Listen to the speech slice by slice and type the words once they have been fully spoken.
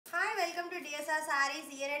DSR Sarees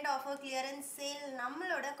year-end offer clearance sale.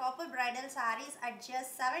 நம்மளோட copper bridal sarees at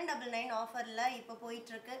just 799 offerல இப்போ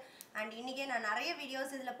போயிட்டு இருக்கு. And இன்னைக்கு நான் நிறைய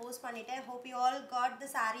வீடியோஸ் இதல போஸ்ட் பண்ணிட்டேன். Hope you all got the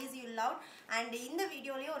sarees you loved. And இந்த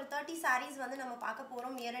வீடியோலயே ஒரு 30 sarees வந்து நம்ம பார்க்க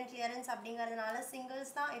போறோம் year-end clearance அப்படிங்கறதுனால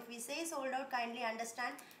singles தான். If we say sold out, kindly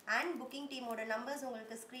understand. And booking team ஓட numbers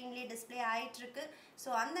உங்களுக்கு screenலயே display ஆயிட்டு இருக்கு.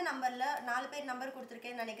 So அந்த நம்பர்ல 4 பேர் நம்பர்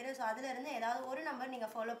கொடுத்திருக்கேன்னு நினைக்கிறேன். So அதில இருந்து ஏதாவது ஒரு நம்பர் நீங்க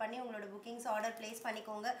ஃபாலோ பண்ணி உங்களோட bookings order place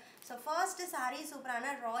பண்ணிக்கோங்க. So first saree சூப்பரான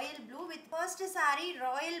royal blue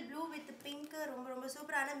with pink ரொம்ப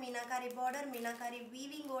சூப்பரான மீனாகாரி border மீனாகாரி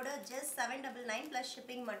weaving ஓட just 799 plus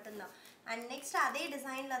shipping மட்டும்தான். And next அதே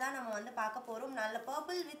டிசைன்ல தான் நம்ம வந்து பார்க்க போறோம். நல்ல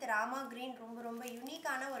purple with rama green ரொம்ப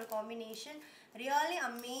யூனிக்கான ஒரு combination. Really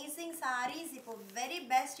amazing sarees. இப்போ very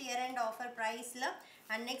best year end offer priceல.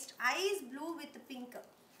 And next ice blue with pink.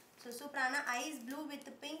 So சூப்பரான ice blue with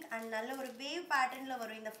pink and நல்ல ஒரு wave patternல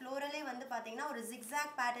வரும். இந்த floralலே வந்து பாத்தீங்கன்னா ஒரு zigzag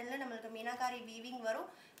patternல நமக்கு மீனாகாரி weaving வரும்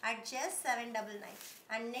at just 799.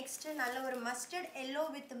 And next நல்ல ஒரு mustard yellow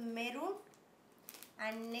with maroon.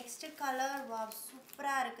 And next color wow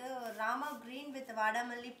சூப்பரா இருக்கு. rama green with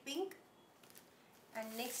vadamalli pink. And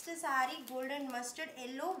next saree golden mustard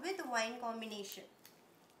yellow with wine combination.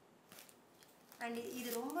 And இது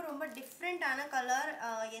ரொம்ப டிஃபரண்டான கலர்.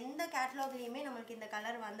 எந்த கேட்டலாக்லயுமே நமக்கு இந்த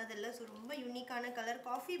கலர் வந்தது இல்ல. சோ ரொம்ப யூனிக்கான colour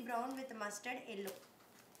coffee brown with mustard yellow.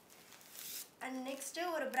 And next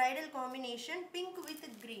ஒரு bridal combination pink with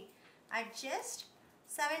green at just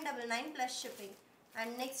 799 plus shipping. And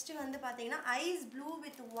next வந்து பாத்தீங்கன்னா ice blue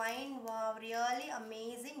with wine. Wow really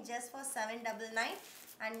amazing just for 799.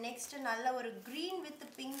 And next நல்ல ஒரு green with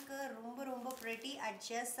pink ரொம்ப pretty at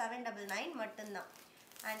just 799 மட்டும்தான்.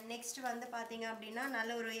 And next வந்து பாத்தீங்க அப்படினா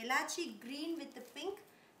நல்ல ஒரு elachi green with pink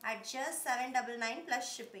at just 799 plus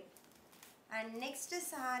shipping. And next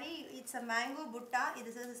saree it's a mango butta.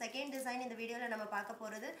 This is the second design இந்த வீடியோல நம்ம பார்க்க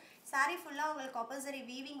போறது. saree full-ஆ உங்களுக்கு opposite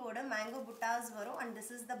weaving ஓட mango buttas வரும் and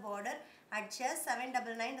this is the border at just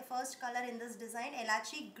 799. The first color in this design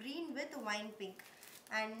elachi green with wine pink.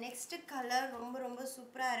 And next color ரொம்ப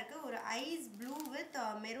சூப்பரா இருக்கு. ஒரு ice blue with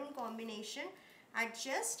maroon combination at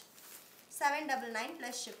just 799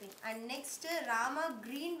 plus shipping. And next rama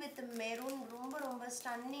green with maroon ரொம்ப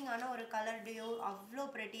stunning ஆன ஒரு color duo அவ்ளோ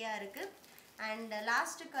pretty-ஆ இருக்கு. And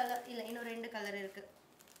last color இல்ல இன்னும் ரெண்டு கலர் இருக்கு.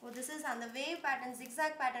 Oh this is on the wave pattern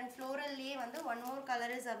zigzag pattern floral லே வந்து one more color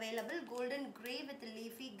is available golden gray with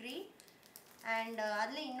leafy green. And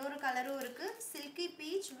அதுல இன்னொரு கலரும் இருக்கு silky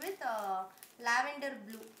peach with lavender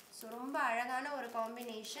blue. So ரொம்ப அழகான ஒரு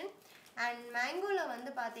combination. And mangoல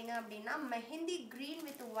வந்து பாத்தீங்க அப்படினா mehendi green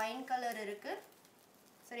with wine color இருக்கு.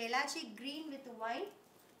 Sorry elachi green with wine.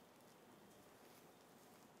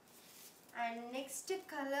 And next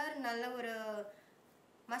color நல்ல ஒரு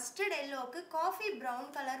mustard yellow க்கு coffee brown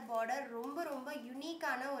color border ரொம்ப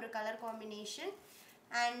யூனிக்கான ஒரு color combination.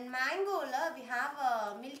 And mangoல we have a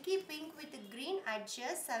milky pink with green at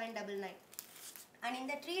just 799. And in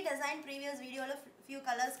the tree design previous videoல few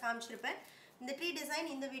colors காமிச்சிருப்பேன். இந்த tree design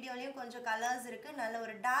இந்த வீடியோலயும் கொஞ்சம் colors இருக்கு. நல்ல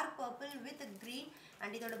ஒரு dark purple with green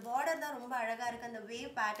and இதோட border தான் ரொம்ப அழகா இருக்கு அந்த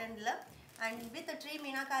wave patternல. And with the tree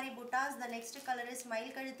meenakari buttas the next color is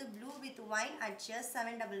மயில் கழுத்து blue with wine at just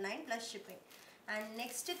 799 plus shipping. And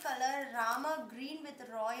next color rama green with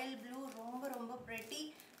royal blue ரொம்ப pretty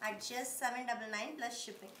at just 799 plus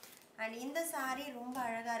shipping. And இந்த saree ரொம்ப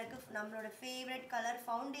அழகா இருக்கு. நம்மளோட favorite color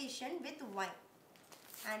foundation with wine.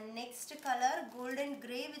 And next color golden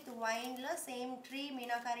gray with wine la same tree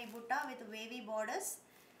meenakari butta with wavy borders.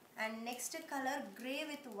 And next color gray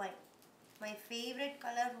with wine. My favorite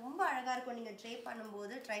color ரொம்ப அழகா இருக்கும் நீங்க try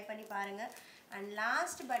பண்ணும்போது try பண்ணி பாருங்க. And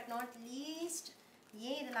last but not least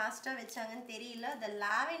ஏன் இது லாஸ்டா வெச்சாங்கன்னு தெரியல the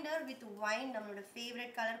lavender with wine நம்மளோட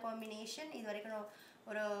favorite color combination. இது வரைக்கும்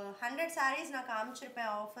ஒரு 100 sarees நான்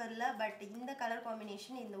காமிச்சிருப்பேன் ஆஃபர்ல பட் இந்த கலர்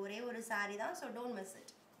காம்பினேஷன் இந்த ஒரே ஒரு saree தான் so don't miss it.